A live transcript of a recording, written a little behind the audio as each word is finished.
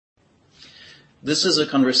This is a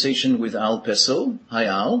conversation with Al Peso. Hi,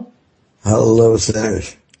 Al. Hello,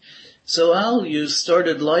 Serge. So, Al, you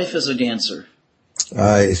started life as a dancer.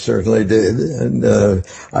 I certainly did. And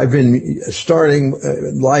I've been starting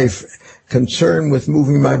life concerned with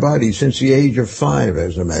moving my body since the age of 5,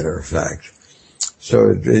 as a matter of fact.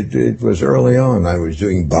 So it was early on. I was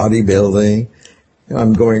doing bodybuilding.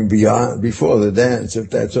 I'm going before the dance,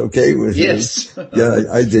 if that's okay with you. Yes. Yeah,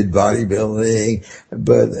 I did bodybuilding,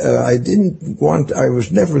 but I was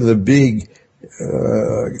never the big,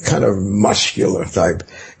 kind of muscular type.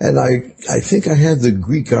 And I think I had the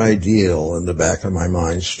Greek ideal in the back of my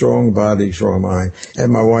mind. Strong body, strong mind.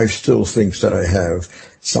 And my wife still thinks that I have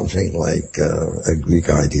something like a Greek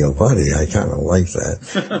ideal body. I kind of like that.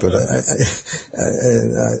 But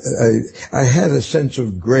I had a sense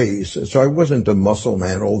of grace. So I wasn't a muscle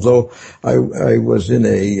man, although I was in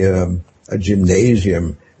a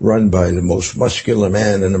gymnasium run by the most muscular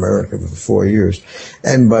man in America for 4 years.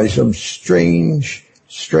 And by some strange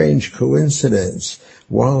coincidence,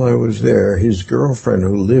 while I was there, his girlfriend,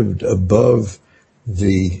 who lived above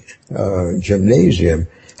the gymnasium,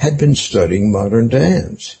 had been studying modern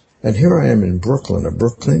dance. And here I am in Brooklyn, a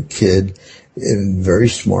Brooklyn kid, and very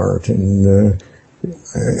smart, and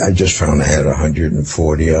I just found I had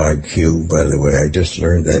 140 IQ, by the way. I just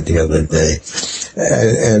learned that the other day.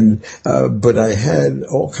 But I had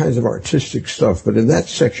all kinds of artistic stuff. But in that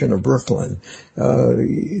section of Brooklyn,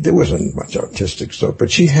 there wasn't much artistic stuff. But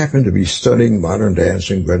she happened to be studying modern dance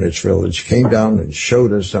in Greenwich Village, came down and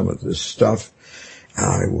showed us some of this stuff.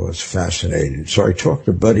 I was fascinated. So I talked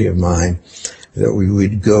to a buddy of mine that we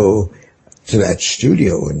would go to that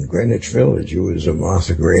studio in Greenwich Village. He was a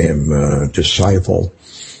Martha Graham disciple,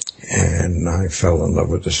 and I fell in love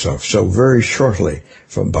with the stuff. So very shortly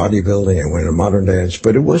from bodybuilding, I went to modern dance,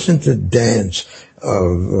 but it wasn't the dance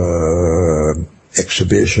of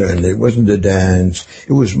exhibition. It wasn't the dance.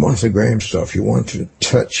 It was Martha Graham stuff. You want to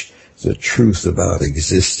touch the truth about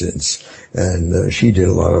existence, and she did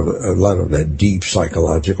a lot of that deep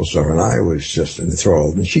psychological stuff, and I was just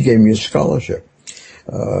enthralled. And she gave me a scholarship.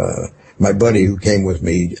 My buddy who came with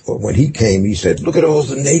me, when he came, he said, "Look at all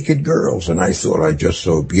the naked girls," and I thought I just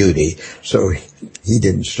saw beauty, so he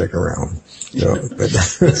didn't stick around. So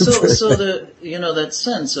that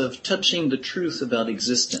sense of touching the truth about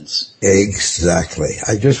existence. Exactly.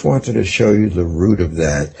 I just wanted to show you the root of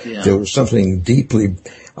that. Yeah. There was something deeply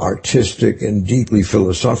artistic and deeply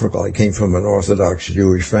philosophical. I came from an Orthodox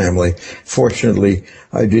Jewish family. Fortunately,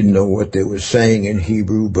 I didn't know what they were saying in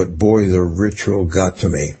Hebrew, but boy, the ritual got to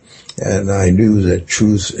me. And I knew that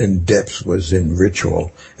truth and depth was in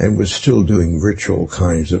ritual, and was still doing ritual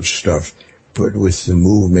kinds of stuff, but with the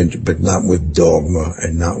movement, but not with dogma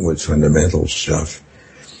and not with fundamental stuff.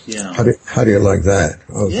 Yeah. How do you like that?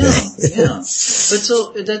 Okay. Yeah. But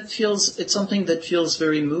so it's something that feels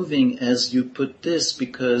very moving as you put this,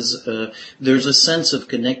 because there's a sense of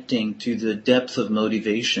connecting to the depth of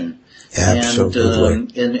motivation. Absolutely.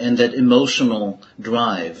 And that emotional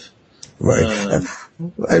drive. Right.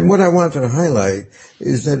 And what I want to highlight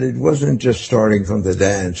is that it wasn't just starting from the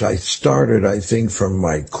dance. I started, I think, from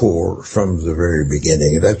my core, from the very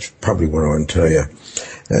beginning. That's probably what I want to tell you.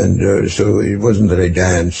 And so it wasn't that I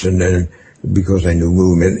danced and then because I knew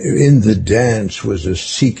movement. In the dance was a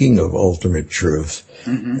seeking of ultimate truth.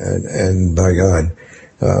 Mm-hmm. And by God,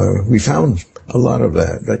 we found a lot of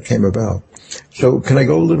that came about. So can I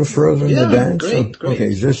go a little further in the dance? Great.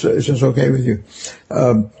 Okay, is this okay with you?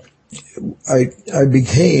 I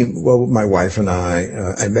became, my wife and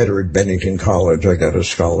I met her at Bennington College. I got a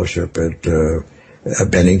scholarship at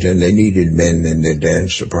Bennington. They needed men in their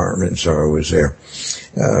dance department, so I was there.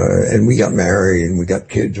 And we got married and we got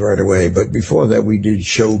kids right away. But before that, we did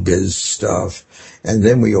showbiz stuff. And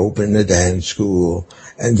then we opened a dance school.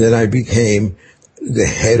 And then I became the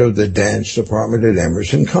head of the dance department at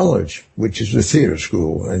Emerson College, which is a theater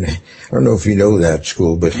school. And I don't know if you know that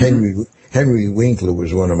school, but Henry Winkler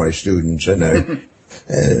was one of my students,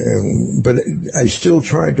 but I still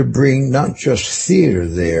tried to bring not just theater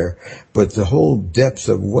there, but the whole depth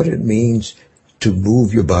of what it means to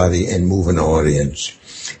move your body and move an audience.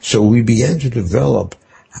 So we began to develop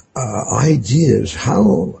ideas.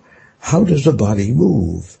 How does the body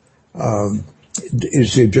move?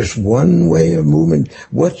 Is there just one way of movement?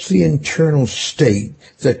 What's the internal state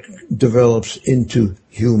that develops into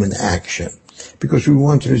human action? Because we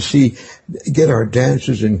wanted to get our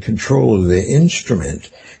dancers in control of their instrument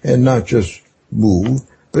and not just move,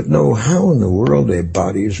 but know how in the world their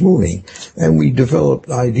body is moving. And we developed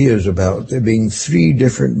ideas about there being 3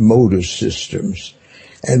 different motor systems,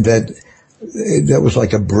 and that was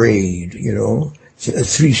like a braid,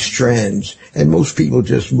 three strands, and most people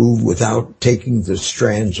just move without taking the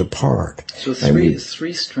strands apart. So three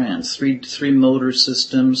strands, three motor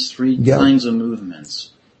systems, three kinds of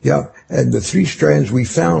movements. Yeah, and the three strands we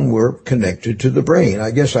found were connected to the brain.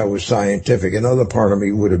 I guess I was scientific. Another part of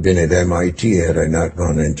me would have been at MIT had I not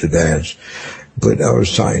gone into dance. But I was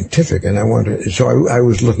scientific, and I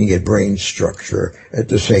was looking at brain structure at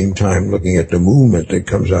the same time looking at the movement that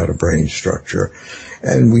comes out of brain structure.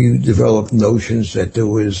 And we developed notions that there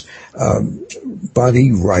was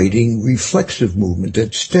body writing reflexive movement,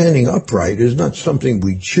 that standing upright is not something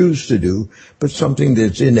we choose to do, but something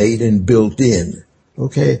that's innate and built in.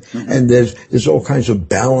 Okay? Mm-hmm. And there's all kinds of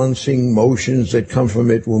balancing motions that come from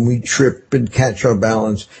it when we trip and catch our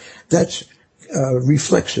balance. That's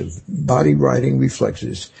reflexive, body writing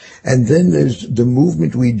reflexes. And then there's the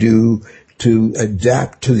movement we do to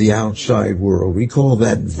adapt to the outside world. We call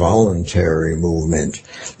that voluntary movement,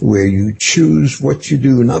 where you choose what you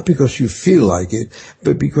do, not because you feel like it,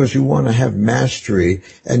 but because you want to have mastery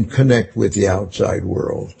and connect with the outside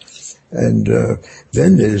world. And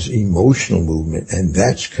then there's emotional movement, and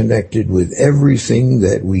that's connected with everything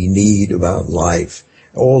that we need about life.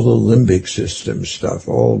 All the limbic system stuff,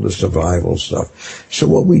 all the survival stuff. So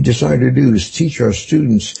what we decided to do is teach our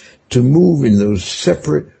students to move in those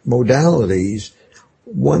separate modalities,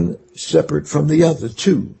 one separate from the other,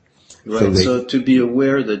 too. Right, so to be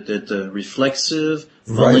aware that the reflexive,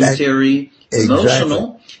 voluntary,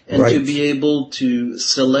 emotional, and to be able to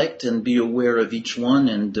select and be aware of each one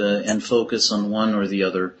and focus on one or the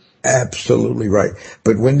other. Absolutely right.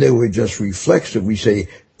 But when they were just reflexive, we say,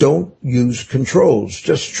 don't use controls.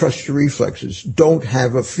 Just trust your reflexes. Don't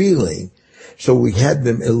have a feeling. So we had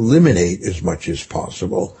them eliminate as much as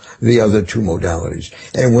possible the other two modalities.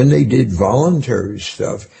 And when they did voluntary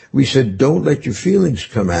stuff, we said, don't let your feelings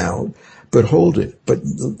come out, but hold it. But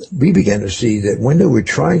we began to see that when they were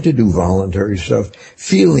trying to do voluntary stuff,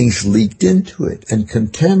 feelings leaked into it and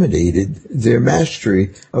contaminated their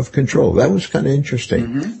mastery of control. That was kind of interesting.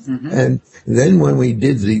 Mm-hmm, mm-hmm. And then when we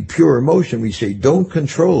did the pure emotion, we say, don't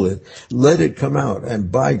control it, let it come out.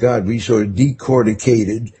 And by God, we saw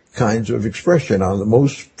decorticated kinds of expression on the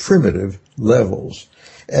most primitive levels.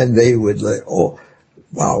 And they would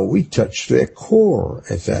we touched their core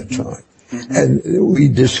at that time. Mm-hmm. And we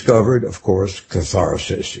discovered, of course,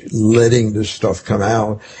 catharsis, letting the stuff come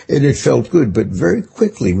out, and it felt good. But very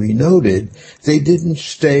quickly we noted they didn't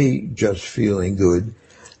stay just feeling good.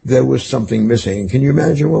 There was something missing. Can you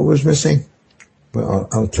imagine what was missing? Well,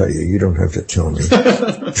 I'll tell you. You don't have to tell me.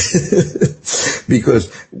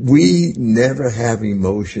 Because we never have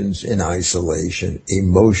emotions in isolation.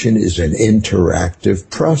 Emotion is an interactive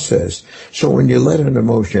process. So when you let an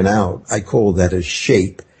emotion out, I call that a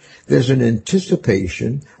shape. There's an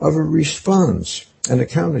anticipation of a response and a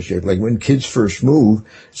counter shape. Like when kids first move,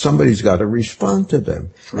 somebody's got to respond to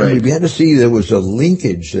them. Right. And we began to see there was a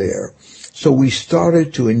linkage there. So we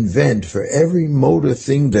started to invent for every motor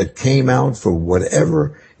thing that came out for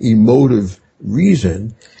whatever emotive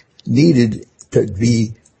reason needed to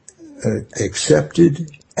be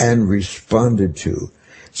accepted and responded to.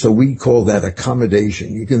 So we call that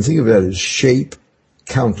accommodation. You can think of that as shape,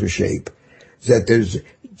 counter shape. That there's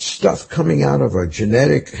stuff coming out of our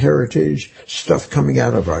genetic heritage, stuff coming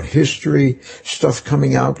out of our history, stuff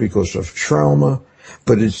coming out because of trauma,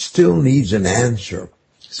 but it still needs an answer.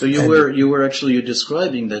 So you're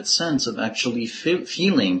describing that sense of actually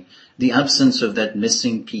feeling the absence of that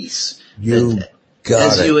missing piece.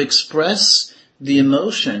 As you express the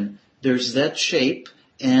emotion, there's that shape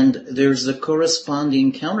and there's the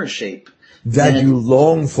corresponding counter shape that you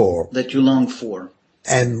long for.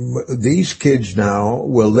 And these kids now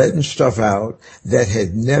were letting stuff out that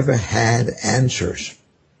had never had answers.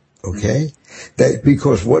 Okay? That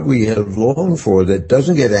because what we have longed for that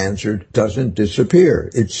doesn't get answered doesn't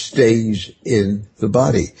disappear. It stays in the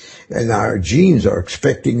body. And our genes are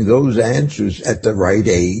expecting those answers at the right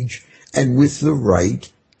age and with the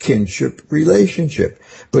right kinship relationship.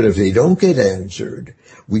 But if they don't get answered,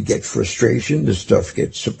 we get frustration, the stuff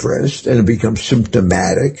gets suppressed, and it becomes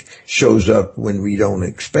symptomatic, shows up when we don't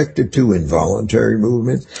expect it to, involuntary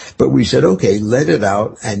movement. But we said, okay, let it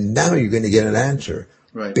out, and now you're going to get an answer.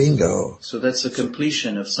 Right. Bingo. So that's the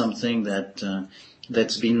completion of something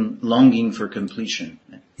that's been longing for completion.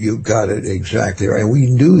 You got it exactly right. We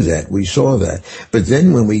knew that. We saw that. But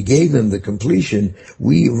then when we gave them the completion,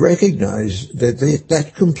 we recognized that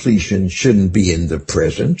that completion shouldn't be in the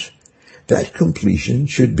present. That completion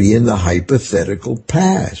should be in the hypothetical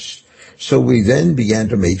past. So we then began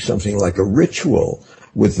to make something like a ritual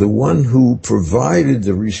with the one who provided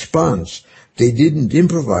the response. They didn't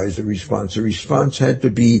improvise the response. The response had to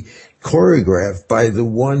be choreographed by the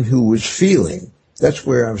one who was feeling. That's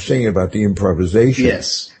where I'm saying about the improvisation.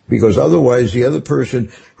 Yes. Because otherwise the other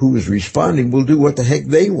person who is responding will do what the heck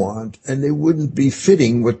they want, and they wouldn't be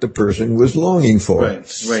fitting what the person was longing for. Right.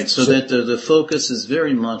 So that the focus is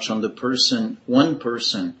very much on the person, one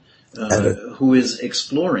person, who is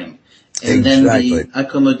exploring. And then the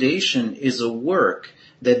accommodation is a work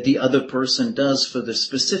that the other person does for the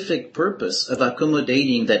specific purpose of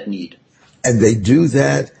accommodating that need. And they do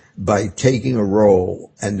that by taking a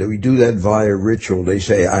role, and we do that via ritual. They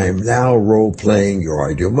say, I am now role-playing your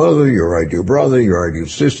ideal mother, your ideal brother, your ideal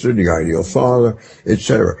sister, your ideal father,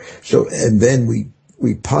 etc. So, and then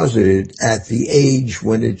we posit it at the age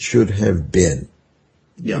when it should have been.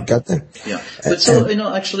 Yeah. You got that? Yeah. But so,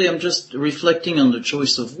 actually I'm just reflecting on the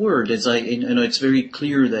choice of word it's very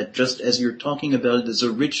clear that just as you're talking about it, there's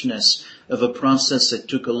a richness of a process that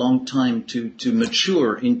took a long time to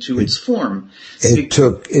mature into its form. It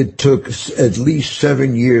took at least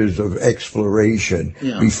 7 years of exploration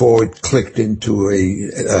before it clicked into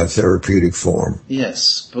a therapeutic form.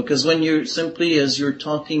 Yes, because when you're simply, as you're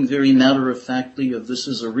talking very matter-of-factly of this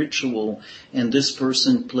is a ritual and this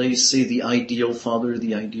person plays, say, the ideal father,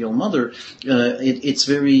 the ideal mother, it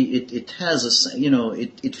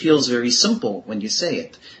feels very simple when you say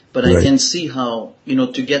it. But right. I can see how,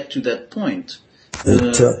 to get to that point,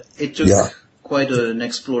 it took quite an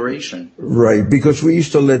exploration. Right, because we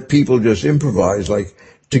used to let people just improvise, like,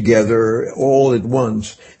 together all at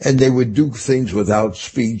once, and they would do things without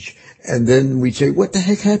speech, and then we'd say, what the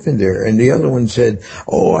heck happened there? And the other one said,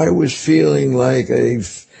 I was feeling like a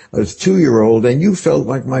 2-year-old, and you felt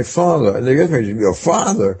like my father. And the other person, your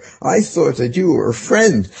father? I thought that you were a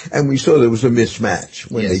friend. And we saw there was a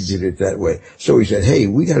mismatch when they did it that way. So we said, hey,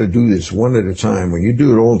 we got to do this one at a time. When you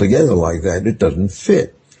do it all together like that, it doesn't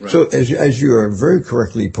fit. Right. So as you are very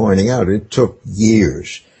correctly pointing out, it took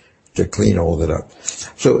years to clean all that up.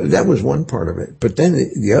 So that was one part of it. But then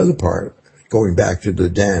the other part, going back to the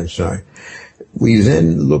dance, we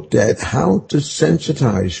then looked at how to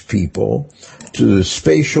sensitize people to the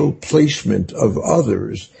spatial placement of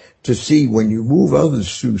others, to see when you move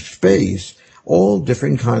others through space, all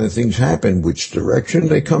different kind of things happen, which direction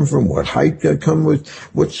they come from, what height they come with,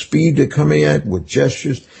 what speed they're coming at, what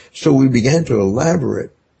gestures. So we began to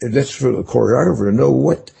elaborate, and that's for the choreographer to know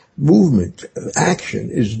what movement, action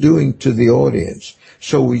is doing to the audience.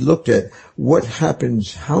 So we looked at what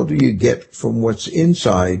happens, how do you get from what's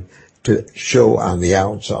inside to show on the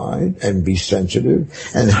outside and be sensitive,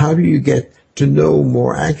 and how do you get to know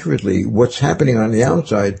more accurately what's happening on the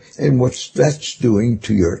outside and what that's doing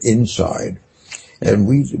to your inside. And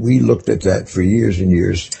we looked at that for years and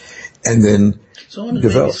years, and then so I want to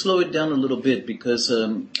maybe slow it down a little bit, because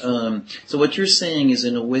so what you're saying is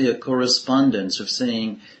in a way a correspondence of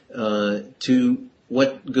saying to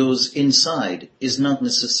what goes inside is not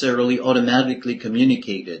necessarily automatically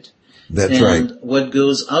communicated. That's right. And what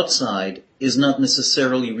goes outside is not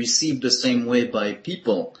necessarily received the same way by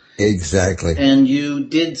people. Exactly. And you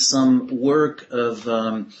did some work of,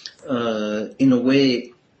 in a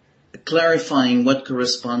way, clarifying what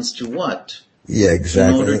corresponds to what. Yeah,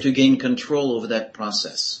 exactly. In order to gain control over that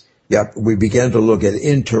process. Yep. We began to look at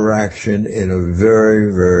interaction in a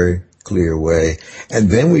very, very clear way. And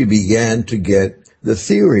then we began to get the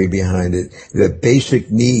theory behind it, that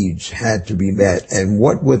basic needs had to be met. And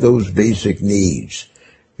what were those basic needs?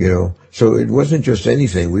 So it wasn't just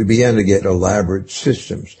anything. We began to get elaborate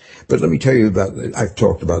systems. But let me tell you about, I've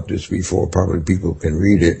talked about this before, probably people can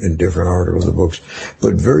read it in different articles or books.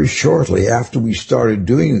 But very shortly after we started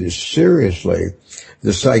doing this seriously,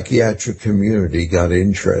 the psychiatric community got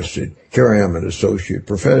interested. Here I am, an associate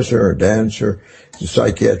professor, a dancer, the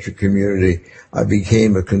psychiatric community. I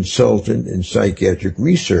became a consultant in psychiatric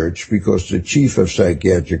research because the chief of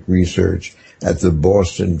psychiatric research at the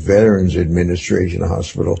Boston Veterans Administration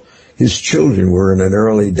Hospital, his children were in an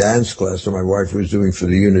early dance class that my wife was doing for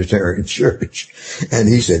the Unitarian Church. And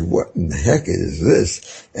he said, what in the heck is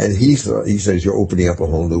this? And he says, you're opening up a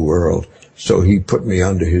whole new world. So he put me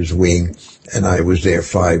under his wing, and I was there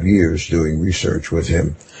 5 years doing research with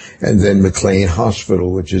him. And then McLean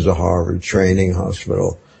Hospital, which is a Harvard training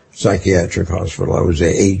hospital, psychiatric hospital, I was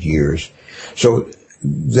there 8 years. So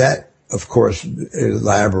that, of course,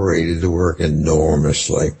 elaborated the work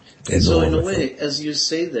enormously. So in a way, as you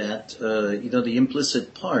say that, the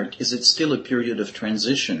implicit part is it's still a period of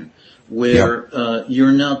transition where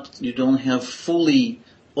you don't have fully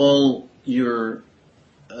all your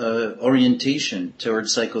orientation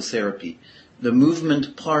towards psychotherapy. The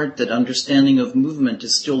movement part, that understanding of movement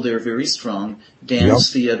is still there very strong.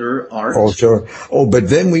 Dance, theater, art. Oh, sure. Oh, but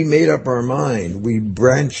then we made up our mind. We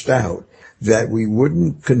branched out. that we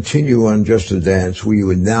wouldn't continue on just a dance. We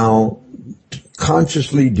would now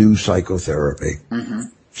consciously do psychotherapy. Mm-hmm.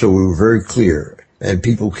 So we were very clear, and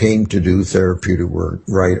people came to do therapeutic work,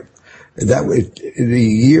 right? The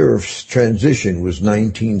year of transition was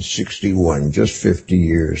 1961, just 50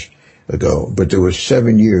 years ago, but there was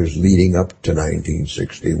 7 years leading up to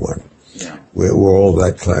 1961, where all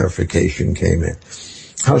that clarification came in.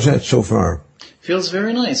 How's that so far? Feels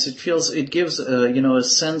very nice. It gives a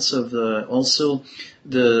sense of also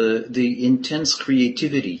the intense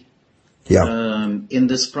creativity in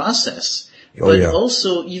this process. But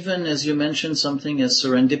also, even as you mentioned, something as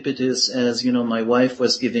serendipitous as, my wife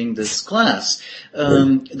was giving this class,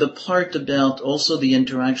 the part about also the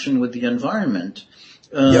interaction with the environment.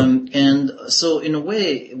 And so in a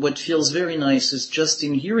way, what feels very nice is just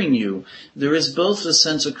in hearing you, there is both a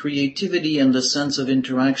sense of creativity and the sense of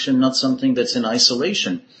interaction, not something that's in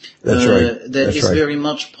isolation. That's right. That is very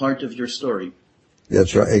much part of your story.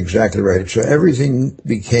 That's right, exactly right. So everything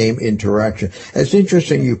became interaction. It's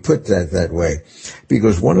interesting you put that way,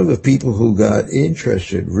 because one of the people who got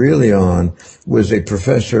interested really on was a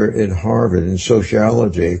professor at Harvard in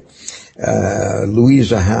sociology,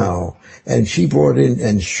 Louisa Howe, and she brought in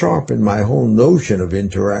and sharpened my whole notion of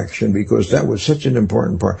interaction, because that was such an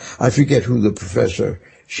important part. I forget who the professor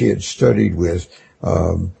she had studied with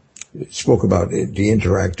spoke about the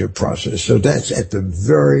interactive process. So that's at the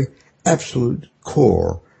very absolute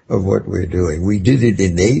core of what we're doing. We did it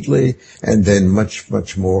innately and then much,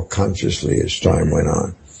 much more consciously as time went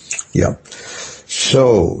on. Yep.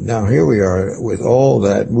 So now here we are with all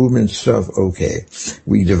that movement stuff. Okay.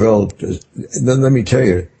 We developed, then let me tell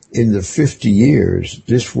you, in the 50 years,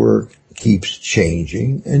 this work keeps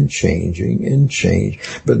changing and changing and changing,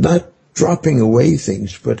 but not dropping away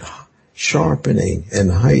things, but sharpening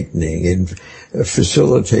and heightening and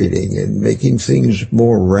facilitating and making things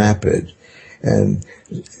more rapid. And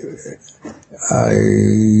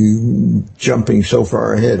I'm jumping so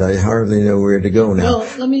far ahead, I hardly know where to go now. Well,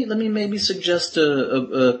 let me maybe suggest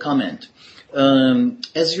a comment.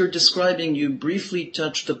 As you're describing, you briefly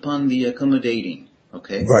touched upon the accommodating.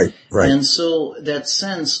 Okay. Right. And so that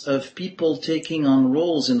sense of people taking on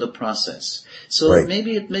roles in the process. So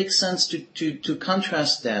maybe it makes sense to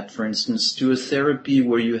contrast that, for instance, to a therapy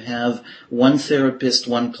where you have one therapist,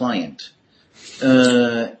 one client.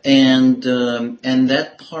 And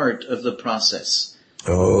that part of the process.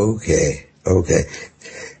 Okay.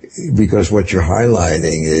 Because what you're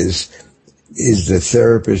highlighting is the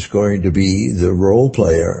therapist going to be the role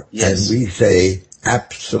player? Yes. And we say,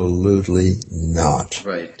 absolutely not.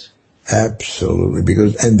 Right. Absolutely.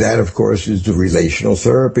 And that, of course, is the relational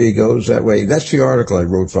therapy goes that way. That's the article I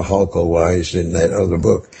wrote for Halko Wise in that other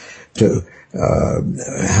book.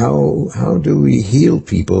 How do we heal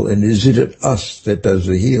people, and is it us that does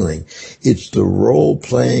the healing? It's the role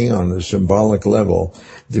playing on the symbolic level.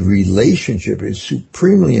 The relationship is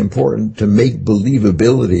supremely important to make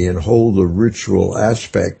believability and hold the ritual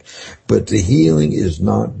aspect, but the healing is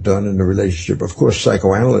not done in the relationship. Of course,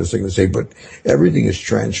 psychoanalysts are going to say, but everything is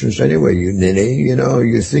transference anyway. You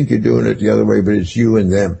think you're doing it the other way, but it's you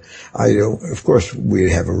and them. Of course, we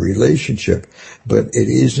have a relationship, but it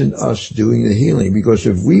isn't us doing the healing, because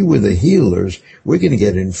if we were the healers, we're going to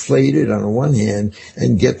get inflated on the one hand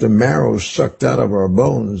and get the marrow sucked out of our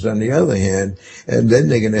bones on the other hand, and then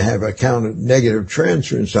they're going to have a negative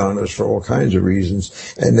transference on us for all kinds of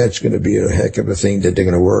reasons, and that's going to be a heck of a thing that they're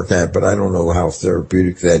going to work at, but I don't know how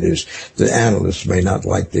therapeutic that is. The analysts may not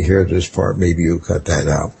like to hear this part. Maybe you cut that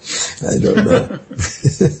out. I don't know.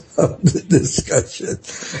 Of the discussion.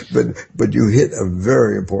 But you hit a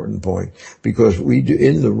very important point, because we do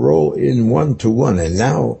in the role in one-to-one, and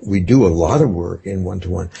now we do a lot of work in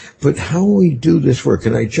one-to-one. But how we do this work,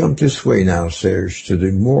 and I jump this way now, Serge, to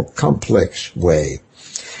the more complex way,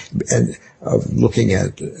 and of looking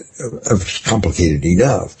at, of complicated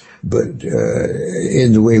enough, but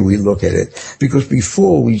in the way we look at it. Because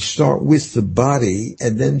before we start with the body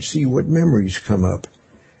and then see what memories come up.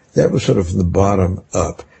 That was sort of from the bottom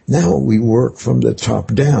up. Now we work from the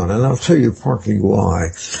top down, and I'll tell you partly why.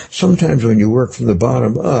 Sometimes when you work from the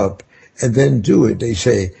bottom up and then do it, they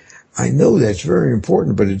say, I know that's very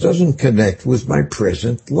important, but it doesn't connect with my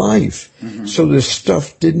present life. Mm-hmm. So the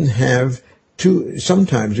stuff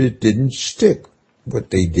sometimes it didn't stick, what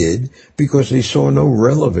they did, because they saw no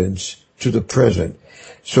relevance to the present.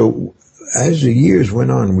 So as the years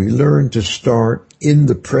went on, we learned to start in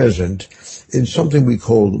the present in something we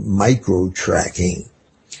called micro-tracking.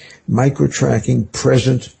 Micro-tracking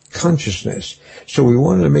present consciousness. So we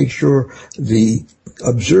wanted to make sure the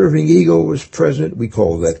observing ego was present. We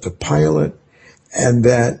call that the pilot. and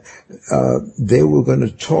that they were going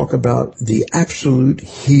to talk about the absolute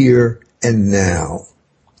here and now.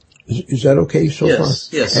 Is that okay so far?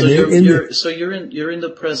 Yes. So you're in the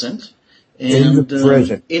present. And,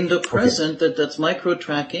 in the present, okay. that's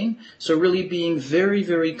micro-tracking. So really being very,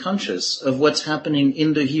 very conscious of what's happening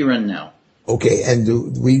in the here and now. Okay,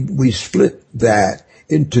 and we split that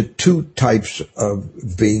into two types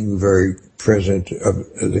of being very present of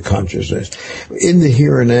the consciousness. In the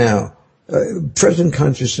here and now, present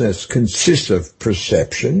consciousness consists of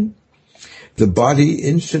perception. The body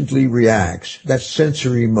instantly reacts. That's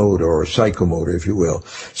sensory motor or psychomotor, if you will.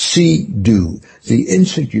 See, do. The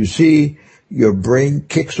instant you see, your brain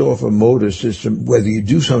kicks off a motor system, whether you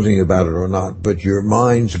do something about it or not, but your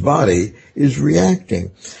mind's body is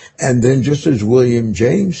reacting. And then just as William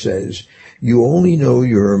James says, you only know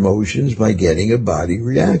your emotions by getting a body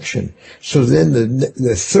reaction. So then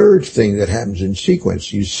the third thing that happens in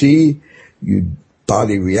sequence, you see, your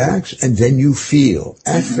body reacts, and then you feel.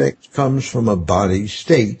 Affect comes from a body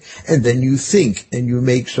state, and then you think, and you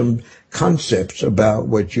make some concepts about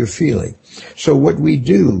what you're feeling. So what we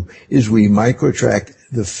do is we microtrack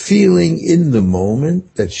the feeling in the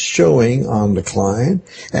moment that's showing on the client,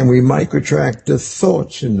 and we microtrack the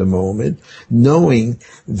thoughts in the moment, knowing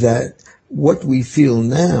that what we feel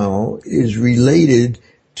now is related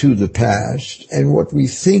to the past, and what we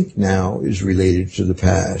think now is related to the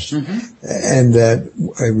past. And that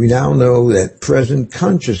we now know that present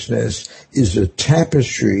consciousness is a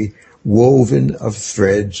tapestry woven of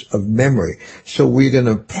threads of memory. So we're going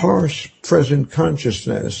to parse present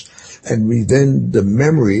consciousness, and the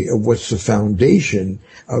memory of what's the foundation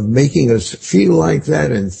of making us feel like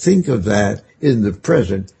that and think of that in the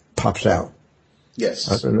present pops out.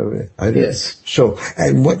 Yes. I don't know. Yes. So,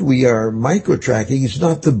 and what we are micro-tracking is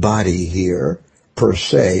not the body here, per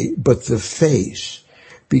se, but the face.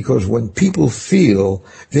 Because when people feel,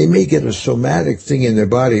 they may get a somatic thing in their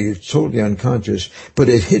body, it's totally unconscious, but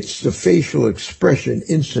it hits the facial expression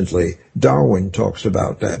instantly. Darwin talks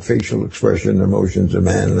about that, facial expression, emotions of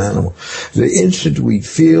man and animal. The instant we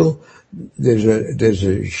feel, there's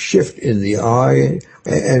a shift in the eye,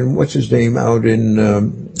 and what's his name out in,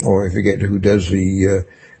 I forget who does the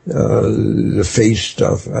face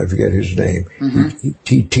stuff. I forget his name.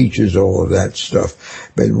 He teaches all of that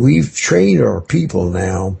stuff. But we've trained our people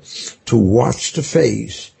now to watch the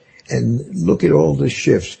face and look at all the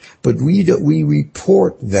shifts. But we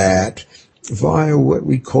report that via what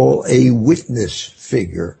we call a witness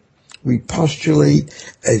figure. We postulate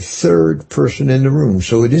a third person in the room.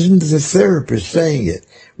 So it isn't the therapist saying it.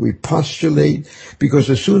 We postulate, because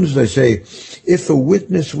as soon as I say, if a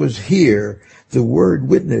witness was here, the word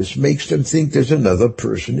witness makes them think there's another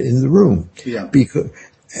person in the room. Yeah.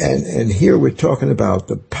 And here we're talking about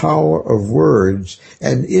the power of words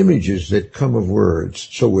and images that come of words.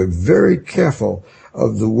 So we're very careful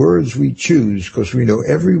of the words we choose, because we know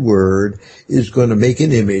every word is going to make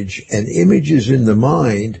an image, and images in the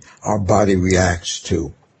mind our body reacts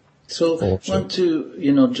to. So I want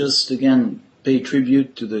to, just again pay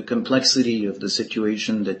tribute to the complexity of the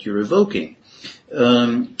situation that you're evoking.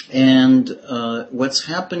 What's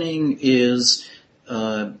happening is,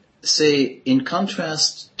 say, in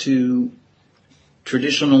contrast to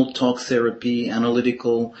traditional talk therapy,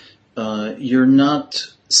 analytical, you're not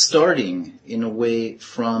starting in a way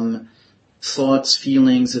from thoughts,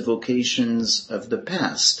 feelings, evocations of the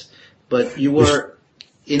past, but you are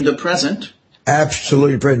in the present.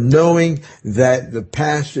 Absolutely present, knowing that the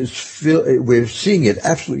past is we're seeing it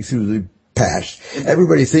absolutely through the past.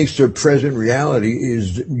 Everybody thinks their present reality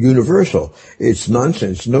is universal. It's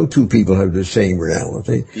nonsense. No two people have the same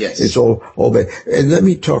reality. Yes. It's all bad. And let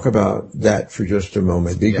me talk about that for just a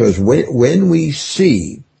moment, because when we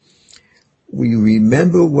see, we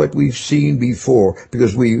remember what we've seen before,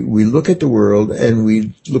 because we look at the world and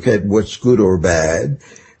we look at what's good or bad.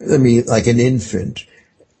 I mean, like an infant.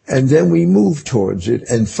 And then we move towards it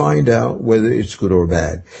and find out whether it's good or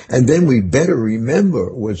bad. And then we better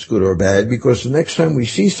remember what's good or bad, because the next time we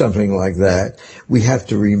see something like that, we have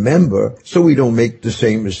to remember so we don't make the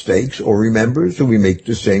same mistakes, or remember so we make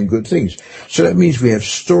the same good things. So that means we have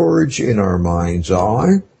storage in our mind's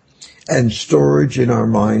eye and storage in our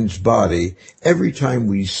mind's body. Every time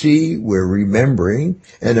we see, we're remembering,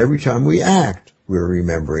 and every time we act, we're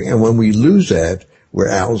remembering. And when we lose that, we're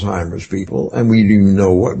Alzheimer's people, and we don't even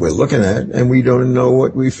know what we're looking at, and we don't know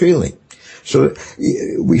what we're feeling. So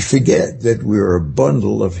we forget that we're a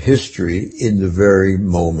bundle of history in the very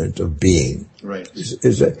moment of being. Right.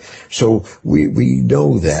 Is that so? We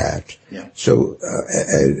know that. Yeah. So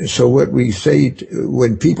what we say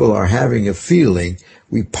when people are having a feeling,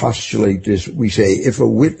 we postulate this. We say if a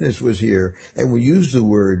witness was here, and we use the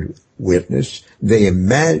word witness, they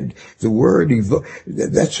imagine the word.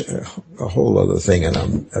 That's a whole other thing.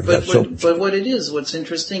 And but what it is, what's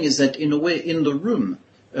interesting is that in a way, in the room,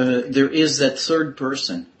 there is that third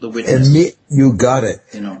person, the witness. And you got it.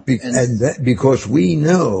 Because we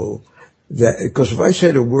know that, because if I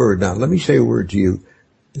said a word, now let me say a word to you,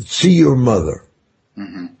 see your mother.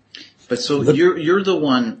 Mm-hmm. But so you're the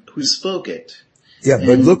one who spoke it. Yeah,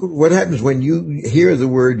 but look what happens when you hear the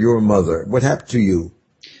word your mother. What happened to you?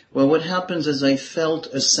 Well, what happens is I felt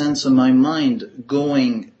a sense of my mind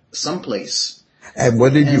going someplace. And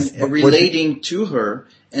what did you... relating to her,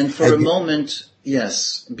 and for a moment,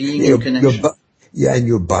 yes, being in connection. And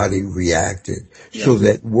your body reacted. Yeah. So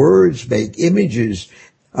that words make images.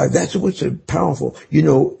 That's what's powerful. You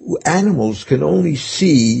know, animals can only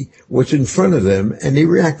see what's in front of them, and they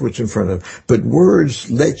react what's in front of them. But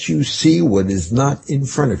words let you see what is not in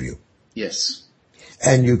front of you. Yes.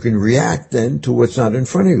 And you can react then to what's not in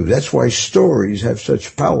front of you. That's why stories have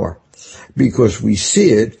such power, because we see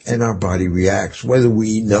it and our body reacts, whether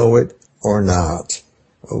we know it or not.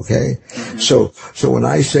 Okay? Mm-hmm. So when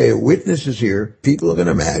I say a witness is here, people are going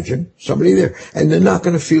to imagine somebody there, and they're not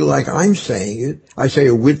going to feel like I'm saying it. I say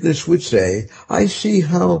a witness would say, I see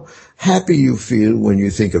how happy you feel when you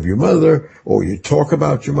think of your mother or you talk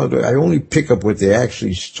about your mother. I only pick up what they're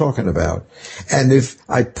actually talking about. And if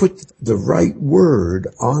I put the right word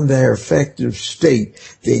on their affective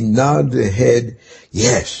state, they nod their head,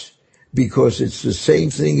 yes, because it's the same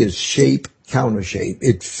thing as shape, counter shape.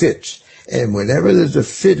 It fits. And whenever there's a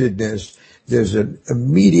fittedness, there's an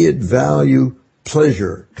immediate value,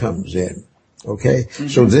 pleasure comes in. Okay? Mm-hmm.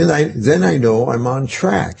 So then I know I'm on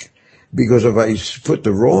track. Because if I put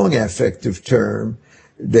the wrong affective term,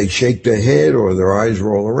 they shake their head or their eyes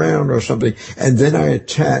roll around or something, and then I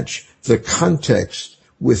attach the context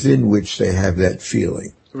within which they have that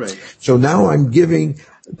feeling. Right. So now I'm giving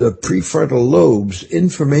the prefrontal lobes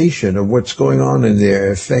information of what's going on in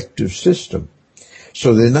their affective system.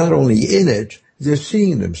 So they're not only in it, they're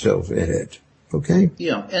seeing themselves in it. Okay?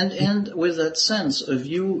 Yeah, and with that sense of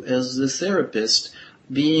you as the therapist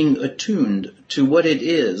being attuned to what it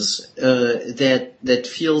is that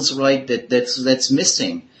feels right, that's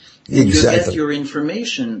missing. And exactly. You get your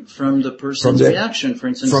information from the person's reaction, for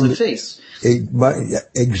instance, the face.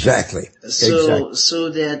 Exactly. So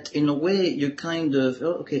that in a way you kind of,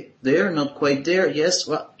 they're not quite there. Yes,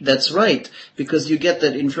 well, that's right, because you get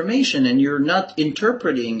that information and you're not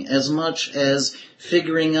interpreting as much as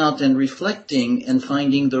figuring out and reflecting and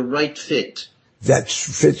finding the right fit. That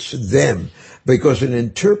fits them. Because an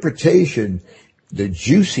interpretation, the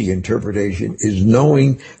juicy interpretation, is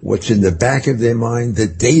knowing what's in the back of their mind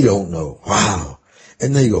that they don't know. Wow.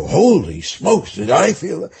 And they go, holy smokes, did I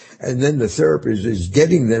feel it? And then the therapist is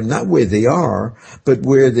getting them not where they are, but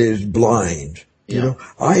where there's blind. Yeah. You know,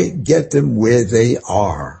 I get them where they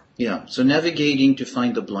are. Yeah. So navigating to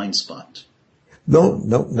find the blind spot. No,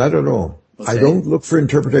 not at all. Okay. I don't look for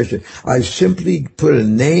interpretation. I simply put a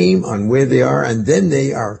name on where they are, and then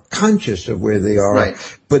they are conscious of where they are.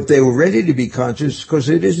 Right. But they were ready to be conscious because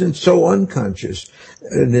it isn't so unconscious.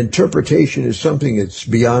 An interpretation is something that's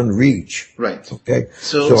beyond reach. Right. Okay.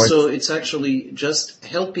 So it's actually just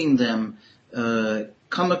helping them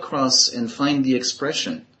come across and find the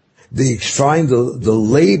expression. They find the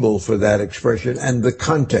label for that expression and the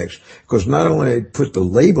context. Because not only I put the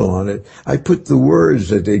label on it, I put the words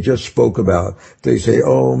that they just spoke about. They say,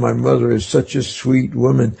 oh, my mother is such a sweet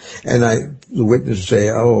woman. And the witness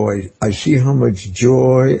say, oh, I see how much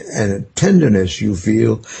joy and tenderness you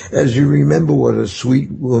feel as you remember what a sweet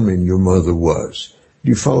woman your mother was.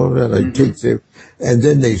 Do you follow that? Mm-hmm. I take their, and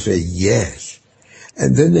then they say, yes.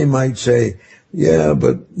 And then they might say, yeah,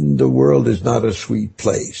 but the world is not a sweet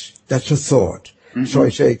place. That's a thought.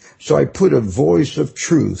 Mm-hmm. So I put a voice of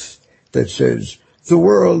truth that says, the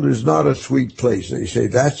world is not a sweet place. They say,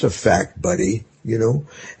 that's a fact, buddy, you know.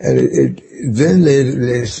 And then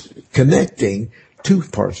there's connecting two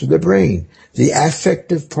parts of the brain, the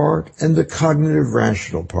affective part and the cognitive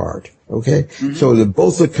rational part. Okay? Mm-hmm. So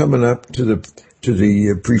both are coming up to the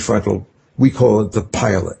prefrontal. We call it the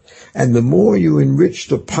pilot. And the more you enrich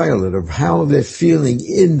the pilot of how they're feeling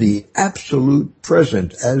in the absolute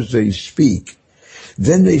present as they speak,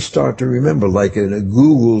 then they start to remember, like in a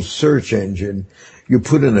Google search engine, you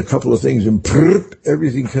put in a couple of things and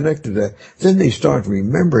everything connected to that. Then they start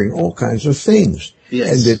remembering all kinds of things. Yes.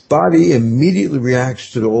 And the body immediately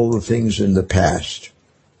reacts to all the things in the past.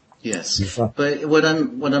 Yes, but what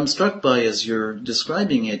I'm struck by as you're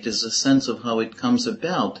describing it is a sense of how it comes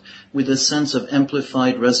about with a sense of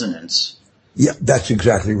amplified resonance. Yeah, that's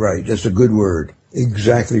exactly right. That's a good word.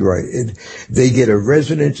 Exactly right. They get a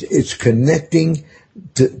resonance. It's connecting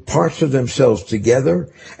to parts of themselves together,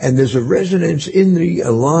 and there's a resonance in the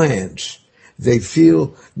alliance. They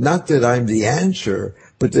feel not that I'm the answer,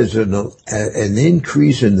 but there's an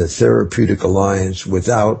increase in the therapeutic alliance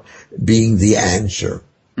without being the answer.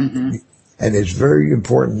 Mm-hmm. And it's very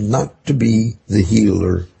important not to be the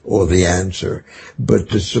healer or the answer, but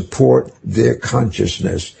to support their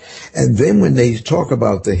consciousness. And then when they talk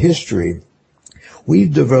about the history,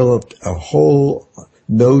 we've developed a whole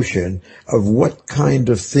notion of what kind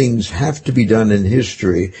of things have to be done in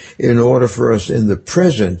history in order for us in the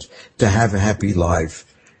present to have a happy life.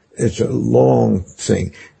 It's a long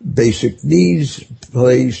thing. Basic needs,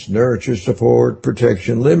 place, nurture, support,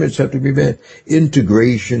 protection, limits have to be met.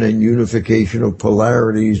 Integration and unification of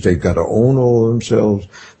polarities. They've got to own all of themselves.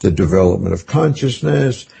 The development of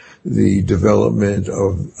consciousness, the development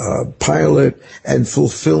of pilot, and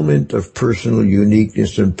fulfillment of personal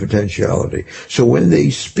uniqueness and potentiality. So when they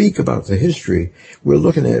speak about the history, we're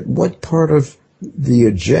looking at what part of the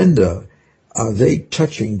agenda are they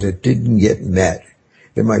touching that didn't get met.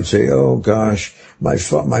 They might say, oh gosh,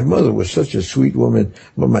 my mother was such a sweet woman,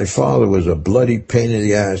 but my father was a bloody pain in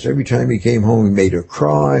the ass. Every time he came home, he made her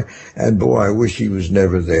cry, and boy, I wish he was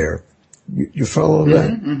never there. You follow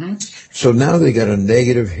that? Mm-hmm. So now they got a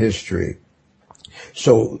negative history.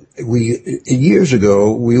 So years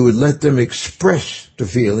ago, we would let them express the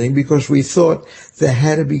feeling because we thought there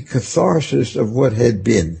had to be catharsis of what had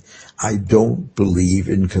been. I don't believe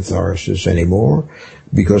in catharsis anymore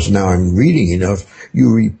because now I'm reading enough.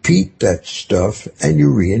 You repeat that stuff and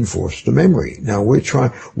you reinforce the memory. Now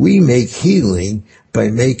we make healing by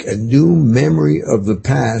make a new memory of the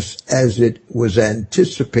past as it was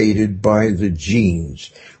anticipated by the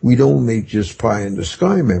genes. We don't make just pie in the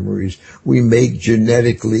sky memories. We make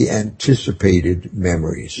genetically anticipated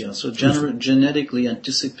memories. Yeah, so genetically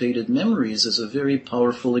anticipated memories is a very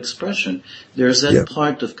powerful expression. There's that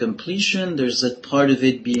part of completion. There's that part of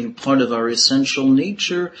it being part of our essential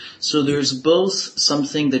nature. So there's both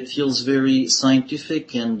something that feels very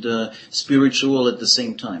scientific and spiritual at the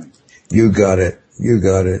same time. You got it. You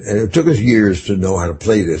got it. And it took us years to know how to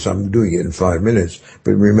play this. I'm doing it in 5 minutes.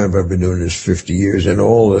 But remember, I've been doing this 50 years. And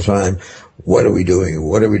all the time, what are we doing?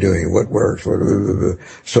 What are we doing? What works?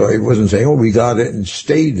 So I wasn't saying, oh, we got it and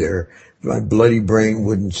stayed there. My bloody brain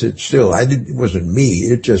wouldn't sit still. It wasn't me.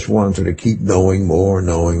 It just wanted to keep knowing more.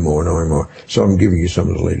 So I'm giving you some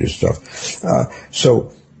of the latest stuff.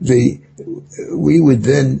 We would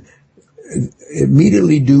then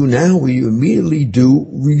immediately do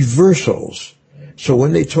reversals. So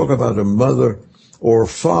when they talk about a mother or a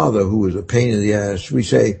father who was a pain in the ass, we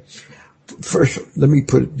say, first, let me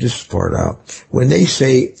put this part out. When they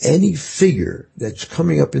say any figure that's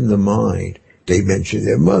coming up in the mind, they mention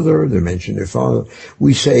their mother, they mention their father,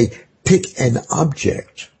 we say, pick an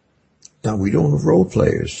object. Now, we don't have role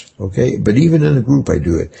players, okay? But even in a group, I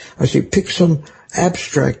do it. I say, pick some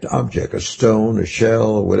abstract object, a stone, a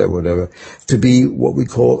shell, or whatever, to be what we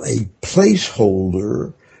call a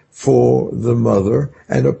placeholder for the mother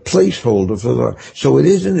and a placeholder for the... So it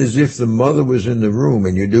isn't as if the mother was in the room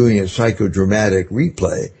and you're doing a psychodramatic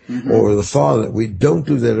replay, or the father. We don't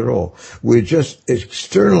do that at all. We're just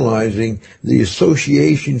externalizing the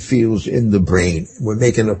association fields in the brain. We're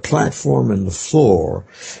making a platform in the floor.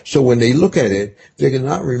 So when they look at it, they're going to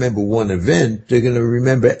not remember one event. They're going to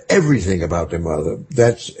remember everything about their mother.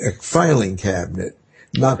 That's a filing cabinet,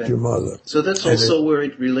 not your mother. So that's also where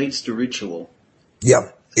it relates to ritual.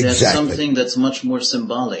 Yep. Exactly. That's something that's much more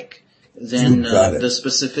symbolic than the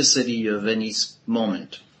specificity of any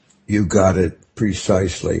moment. You got it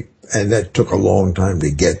precisely. And that took a long time to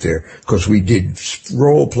get there because we did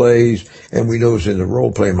role plays, and we noticed in the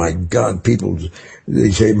role play, my God,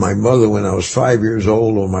 they say my mother when I was 5 years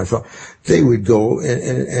old, or my father, they would go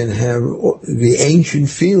and have the ancient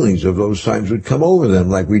feelings of those times would come over them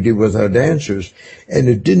like we did with our dancers. And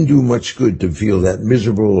it didn't do much good to feel that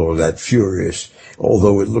miserable or that furious.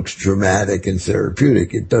 Although it looks dramatic and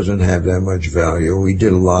therapeutic, it doesn't have that much value. We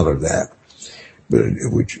did a lot of that.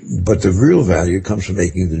 But the real value comes from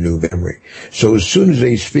making the new memory. So as soon as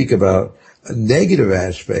they speak about a negative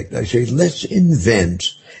aspect, I say, let's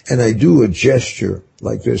invent, and I do a gesture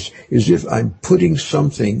like this, as if I'm putting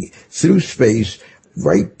something through space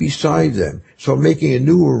right beside them. So I'm making a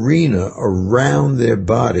new arena around their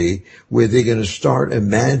body where they're going to start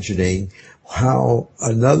imagining how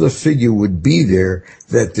another figure would be there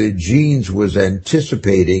that the genes was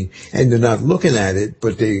anticipating, and they're not looking at it,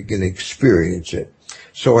 but they can experience it.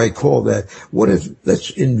 So I call that, let's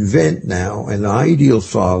invent now an ideal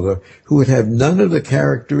father who would have none of the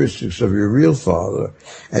characteristics of your real father,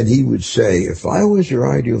 and he would say, if I was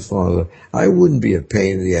your ideal father, I wouldn't be a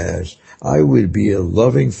pain in the ass. I would be a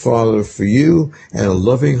loving father for you and a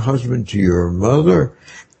loving husband to your mother,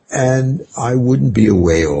 and I wouldn't be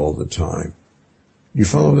away all the time. You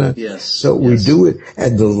follow that? Yes. So we do it,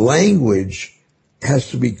 and the language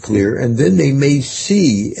has to be clear, and then they may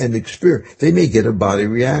see and experience. They may get a body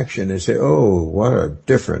reaction and say, oh, what a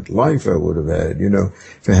different life I would have had,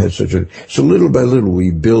 if I had such a... So little by little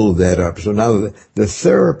we build that up. So now the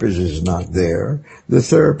therapist is not there. The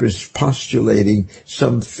therapist is postulating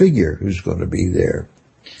some figure who's going to be there.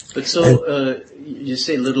 But you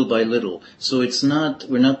say little by little. So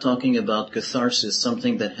we're not talking about catharsis,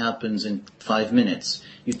 something that happens in 5 minutes.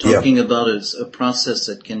 You're talking about a process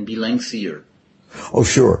that can be lengthier. Oh,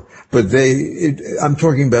 sure. But I'm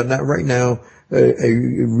talking about not right now, a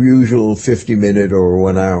usual 50-minute or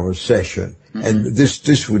 1 hour session. Mm-hmm. And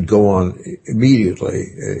this would go on immediately.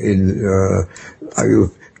 I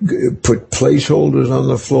put placeholders on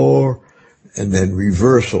the floor and then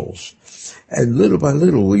reversals. And little by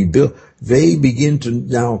little they begin to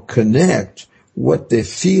now connect what they're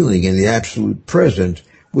feeling in the absolute present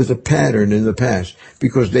with a pattern in the past.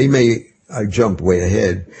 Because I jumped way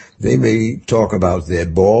ahead. They may talk about their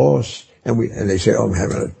boss, and they say, oh, I'm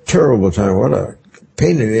having a terrible time. What a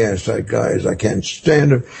pain in the ass that guy is. I can't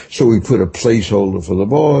stand him. So we put a placeholder for the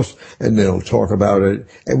boss, and they'll talk about it,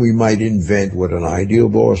 and we might invent what an ideal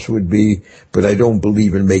boss would be, but I don't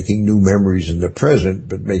believe in making new memories in the present,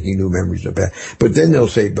 but making new memories in the past. But then they'll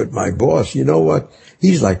say, but my boss, you know what?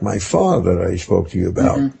 He's like my father that I spoke to you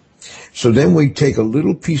about. Mm-hmm. So then we take a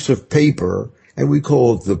little piece of paper, and we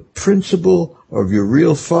call it the principle of your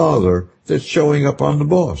real father that's showing up on the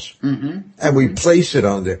boss. Mm-hmm. And we place it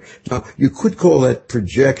on there. Now, you could call that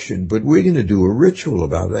projection, but we're going to do a ritual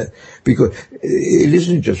about that because it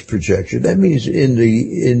isn't just projection. That means in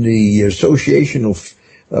the associational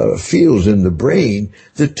fields in the brain,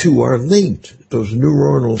 the two are linked. Those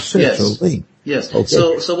neuronal sets are linked. Yes.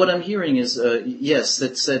 Okay. So what I'm hearing is,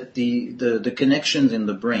 that's the connections in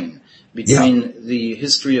the brain between the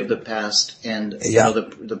history of the past and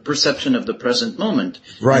the perception of the present moment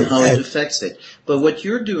and how it affects it. But what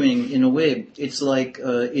you're doing, in a way, it's like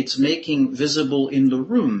it's making visible in the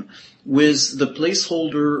room with the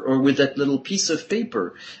placeholder or with that little piece of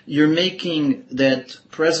paper. You're making that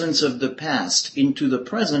presence of the past into the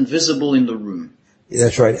present visible in the room.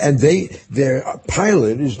 That's right. And their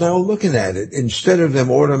pilot is now looking at it. Instead of them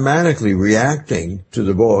automatically reacting to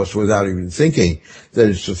the boss without even thinking that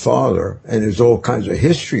it's the father, and there's all kinds of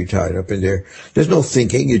history tied up in there. There's no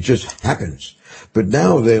thinking. It just happens. But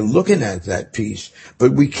now they're looking at that piece.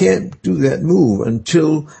 But we can't do that move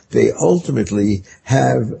until they ultimately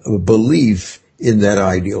have a belief in that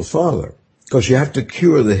ideal father. Because you have to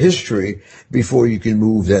cure the history before you can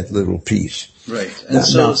move that little piece. Right. And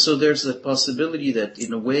so there's the possibility that,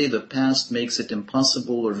 in a way, the past makes it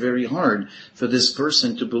impossible or very hard for this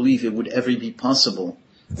person to believe it would ever be possible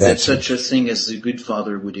that such a thing as the good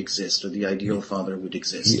father would exist or the ideal father would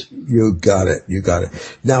exist. You got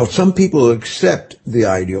it. Now, some people accept the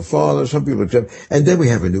ideal father, some people accept, and then we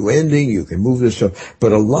have a new ending, you can move this stuff.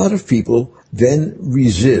 But a lot of people then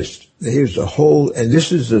resist. Here's the whole, and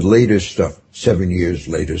this is the latest stuff, 7 years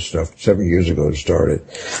ago it started.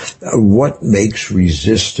 What makes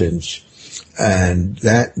resistance? And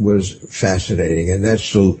that was fascinating, and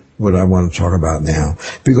that's what I want to talk about now.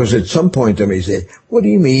 Because at some point they may say, what do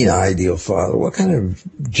you mean ideal father? What kind of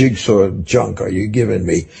jigsaw junk are you giving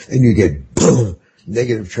me? And you get boom,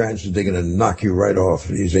 negative transits, they're going to knock you right off.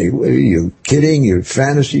 You say, are you kidding? You're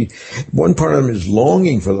fantasy. One part of them is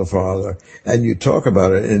longing for the father, and you talk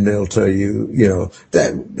about it, and they'll tell you,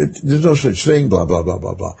 that there's no such thing, blah, blah, blah,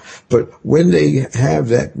 blah, blah. But when they have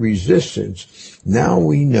that resistance, now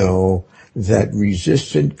we know that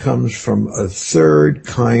resistance comes from a third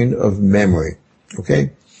kind of memory,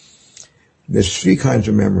 okay? There's 3 kinds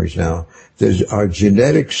of memories now. There's our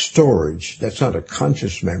genetic storage. That's not a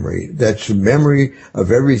conscious memory. That's a memory of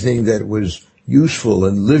everything that was useful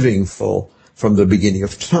and livingful from the beginning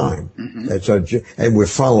of time. Mm-hmm. That's and we're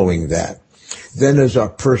following that. Then there's our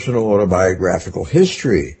personal autobiographical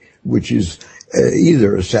history, which is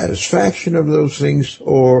either a satisfaction of those things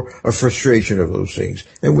or a frustration of those things.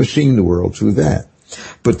 And we're seeing the world through that.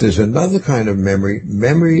 But there's another kind of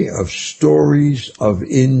memory of stories of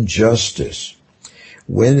injustice.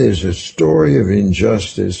 When there's a story of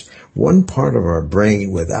injustice, one part of our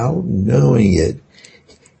brain, without knowing it,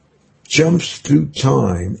 jumps through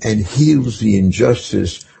time and heals the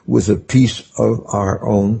injustice with a piece of our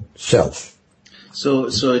own self. So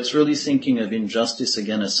it's really thinking of injustice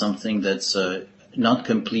again as something that's not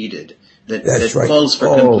completed, that right. calls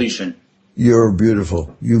for completion. You're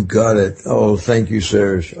beautiful. You've got it. Oh, thank you,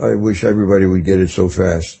 Serge. I wish everybody would get it so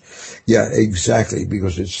fast. Yeah, exactly,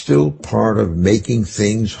 because it's still part of making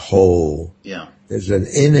things whole. Yeah. There's an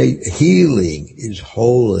innate healing is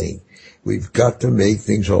holing. We've got to make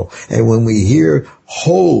things whole. And when we hear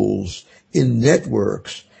holes in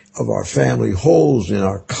networks of our family, holes in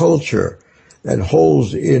our culture, and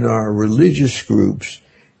holes in our religious groups,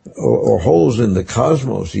 or holes in the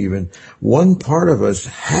cosmos even, one part of us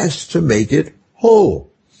has to make it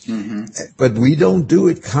whole. Mm-hmm. But we don't do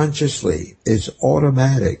it consciously. It's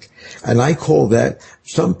automatic. And I call that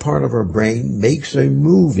some part of our brain makes a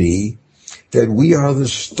movie that we are the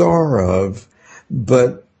star of,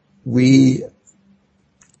 but we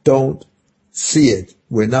don't see it.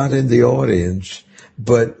 We're not in the audience,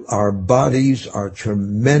 but our bodies are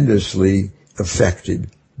tremendously affected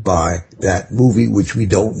by that movie, which we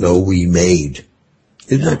don't know we made.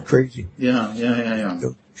 Isn't that crazy? Yeah.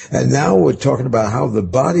 And now we're talking about how the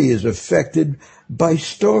body is affected by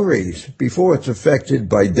stories. Before it's affected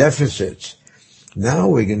by deficits. Now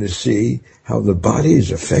we're going to see how the body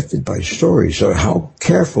is affected by stories. So how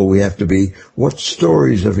careful we have to be what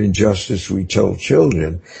stories of injustice we tell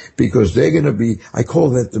children, because they're going to be, I call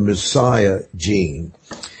that the Messiah gene.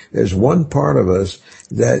 There's one part of us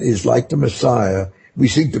that is like the Messiah. We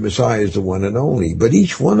think the Messiah is the one and only, but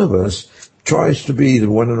each one of us tries to be the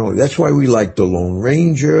one and only. That's why we like the Lone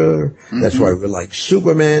Ranger. Mm-hmm. That's why we like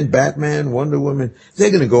Superman, Batman, Wonder Woman. They're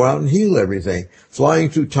going to go out and heal everything, flying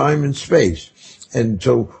through time and space. And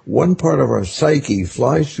so one part of our psyche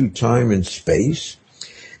flies through time and space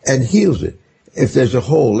and heals it. If there's a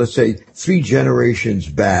hole, let's say 3 generations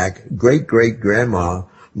back, great-great-grandma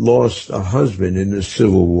lost a husband in the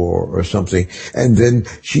Civil War or something, and then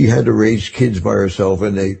she had to raise kids by herself,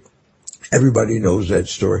 and everybody knows that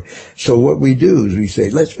story. So what we do is we say,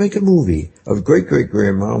 let's make a movie of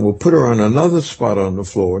great-great-grandma, and we'll put her on another spot on the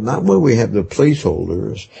floor, not where we have the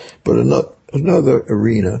placeholders, but another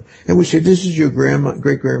arena, and we say, this is your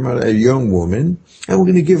great-grandmother, a young woman, and we're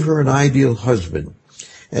going to give her an ideal husband.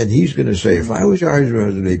 And he's going to say, if I was your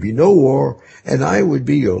husband, there'd be no war, and I would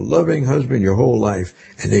be your loving husband your whole life.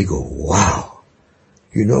 And they go, wow,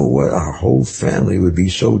 you know what? Our whole family would be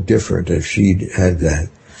so different if she'd had that.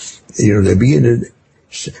 You know, they'd be in it,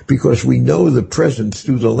 because we know the present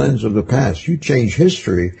through the lens of the past. You change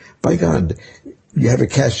history, by God, you have a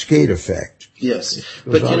cascade effect. Yes.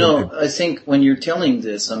 But, you know, I think when you're telling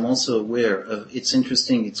this, I'm also aware of, it's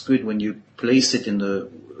interesting, it's good when you place it in the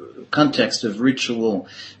context of ritual,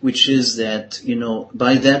 which is that, you know,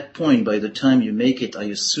 by that point, by the time you make it, I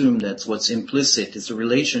assume that's what's implicit. It's a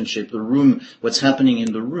relationship, the room, what's happening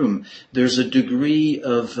in the room. There's a degree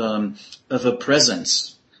of a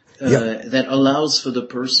presence that allows for the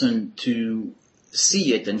person to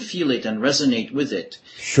see it and feel it and resonate with it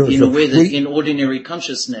in a way that in ordinary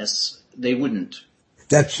consciousness they wouldn't.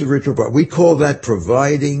 That's the ritual part. We call that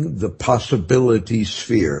providing the possibility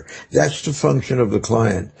sphere. That's the function of the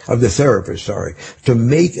client, of the therapist, to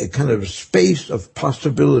make a kind of space of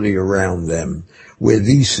possibility around them where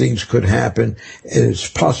these things could happen. And it's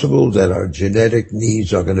possible that our genetic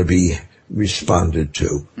needs are going to be responded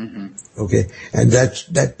to. Mm-hmm. Okay. And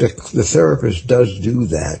the therapist does do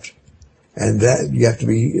that. And that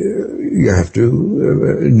you have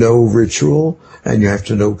to know ritual, and you have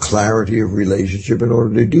to know clarity of relationship in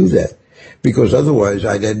order to do that. Because otherwise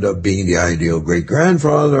I'd end up being the ideal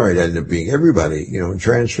great-grandfather, I'd end up being everybody, in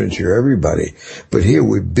transference you're everybody. But here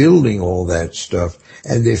we're building all that stuff,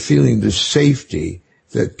 and they're feeling the safety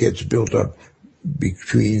that gets built up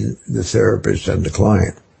between the therapist and the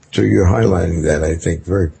client. So you're highlighting that, I think,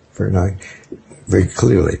 very, very nice, very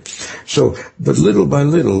clearly. So, but little by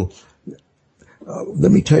little,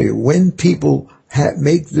 let me tell you, when people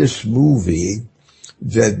make this movie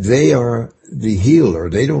that they are the healer,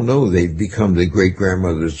 they don't know they've become the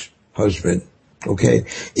great-grandmother's husband, okay?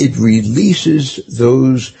 It releases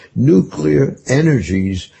those nuclear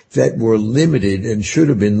energies that were limited and should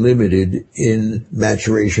have been limited in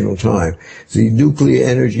maturational time. The nuclear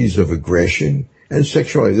energies of aggression and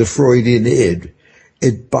sexuality, the Freudian id,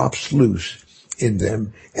 it bops loose in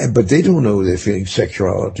them, but they don't know they're feeling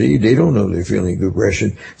sexuality. They don't know they're feeling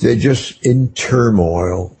aggression. They're just in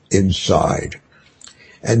turmoil inside.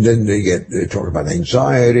 And then they talk about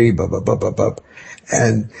anxiety, blah, blah, blah, blah, blah.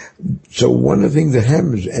 And so one of the things that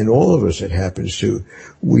happens, and all of us it happens to,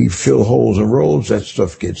 we fill holes and roles, that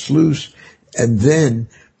stuff gets loose, and then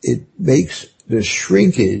it makes the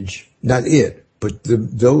shrinkage, not it, but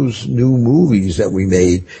those new movies that we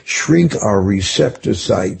made shrink our receptor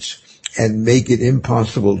sites and make it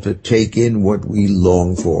impossible to take in what we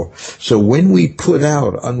long for. So when we put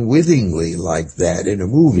out unwittingly like that in a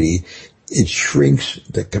movie, it shrinks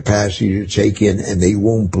the capacity to take in, and they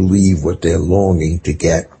won't believe what they're longing to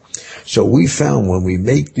get. So we found when we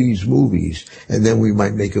make these movies, and then we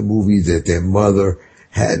might make a movie that their mother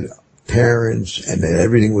had parents and that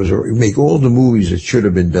everything was, we make all the movies that should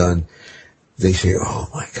have been done, they say, oh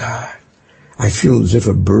my God, I feel as if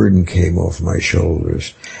a burden came off my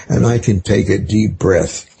shoulders, and I can take a deep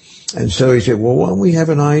breath. And so he said, well, why don't we have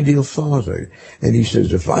an ideal father? And he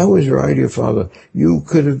says, if I was your ideal father, you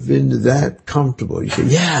could have been that comfortable. He said,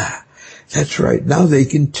 yeah, that's right. Now they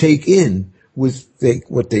can take in what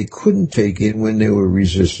they couldn't take in when they were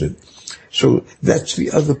resistant. So that's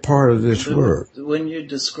the other part of this work. When you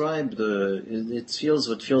describe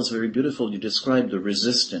what feels very beautiful, you describe the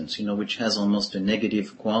resistance, which has almost a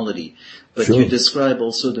negative quality. But sure. You describe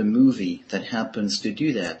also the movie that happens to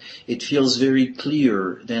do that. It feels very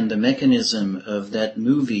clear then the mechanism of that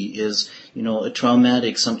movie is, a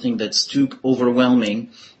traumatic, something that's too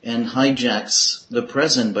overwhelming and hijacks the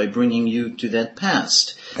present by bringing you to that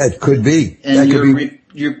past. That could be. And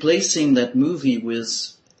you're replacing that movie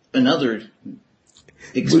with another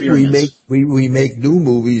experience. We make new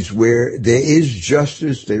movies where there is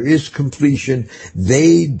justice, there is completion.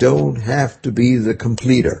 They don't have to be the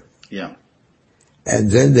completer. Yeah.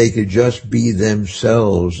 And then they could just be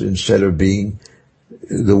themselves instead of being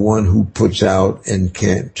the one who puts out and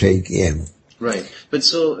can't take in. Right. But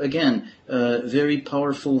so again, very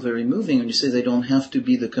powerful, very moving when you say they don't have to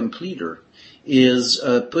be the completer, is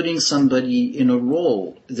putting somebody in a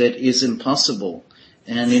role that is impossible.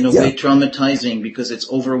 And in a way traumatizing because it's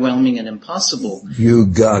overwhelming and impossible. You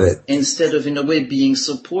got it. Instead of in a way being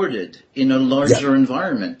supported in a larger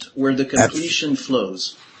environment where the completion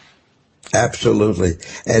flows. Absolutely.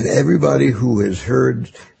 And everybody who has heard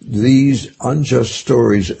these unjust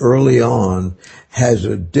stories early on has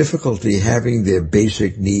a difficulty having their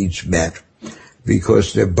basic needs met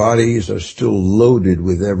because their bodies are still loaded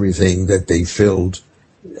with everything that they filled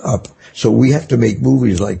up. So we have to make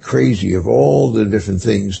movies like crazy of all the different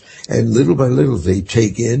things, and little by little they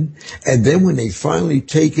take in, and then when they finally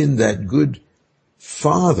take in that good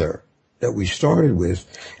father that we started with,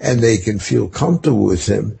 and they can feel comfortable with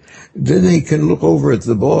him, then they can look over at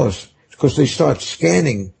the boss, because they start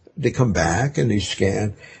scanning. They come back and they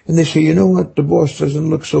scan, and they say, you know what, the boss doesn't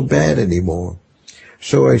look so bad anymore.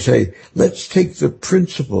 So I say, let's take the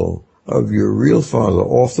principle of your real father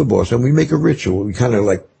off the boss, and we make a ritual. We kind of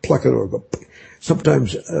like pluck it over.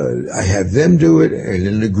 Sometimes I have them do it, and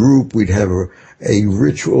in the group we'd have a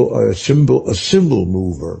ritual, a symbol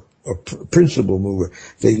mover, a principle mover.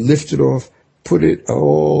 They lift it off, put it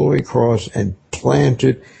all the way across, and plant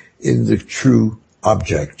it in the true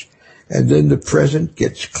object. And then the present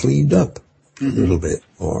gets cleaned up a little bit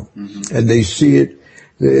more. Mm-hmm. And they see it.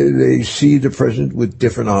 They see the present with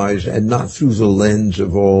different eyes and not through the lens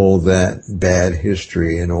of all that bad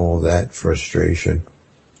history and all that frustration.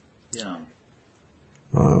 Yeah.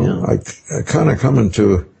 I kind of come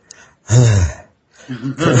into...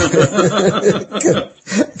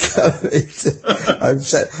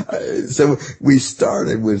 So we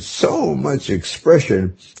started with so much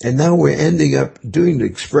expression, and now we're ending up doing the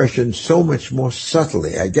expression so much more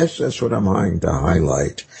subtly. I guess that's what I'm trying to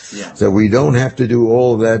highlight. Yeah. So we don't have to do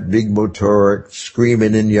all that big motoric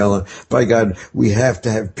screaming and yelling. By God, we have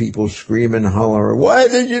to have people scream and holler, why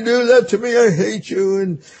did you do that to me? I hate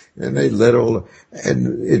you. And they let all,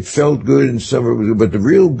 and it felt good and some of it was good. But the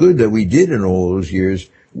real good that we did in all those years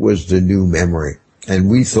was the new memory. And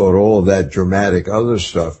we thought all of that dramatic other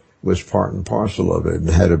stuff was part and parcel of it and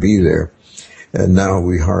had to be there. And now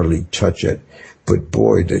we hardly touch it. But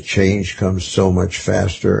boy, the change comes so much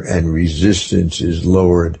faster and resistance is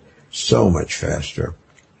lowered so much faster.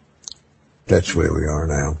 That's where we are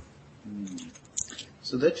now.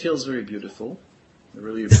 So that feels very beautiful. I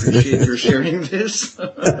really appreciate your sharing this.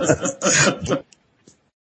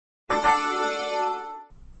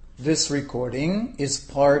 This recording is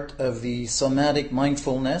part of the Somatic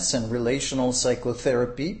Mindfulness and Relational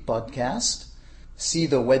Psychotherapy podcast. See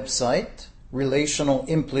the website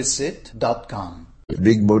relationalimplicit.com.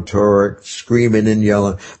 big motoric, screaming and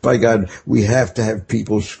yelling. By God, we have to have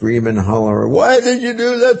people screaming, hollering, why did you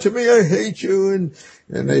do that to me? I hate you. And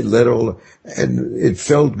they let and it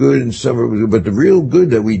felt good and some of it was good. But the real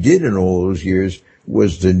good that we did in all those years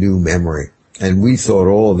was the new memory. And we thought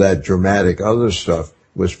all that dramatic other stuff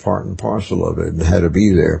was part and parcel of it and had to be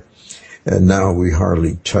there. And now we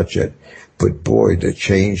hardly touch it. But boy, the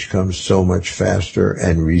change comes so much faster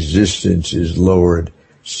and resistance is lowered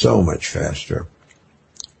so much faster.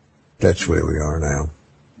 That's where we are now.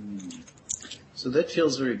 So that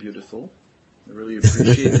feels very beautiful. I really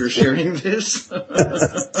appreciate your sharing this.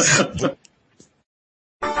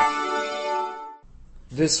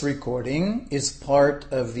 This recording is part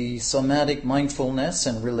of the Somatic Mindfulness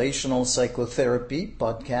and Relational Psychotherapy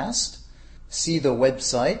podcast. See the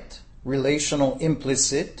website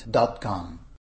relationalimplicit.com.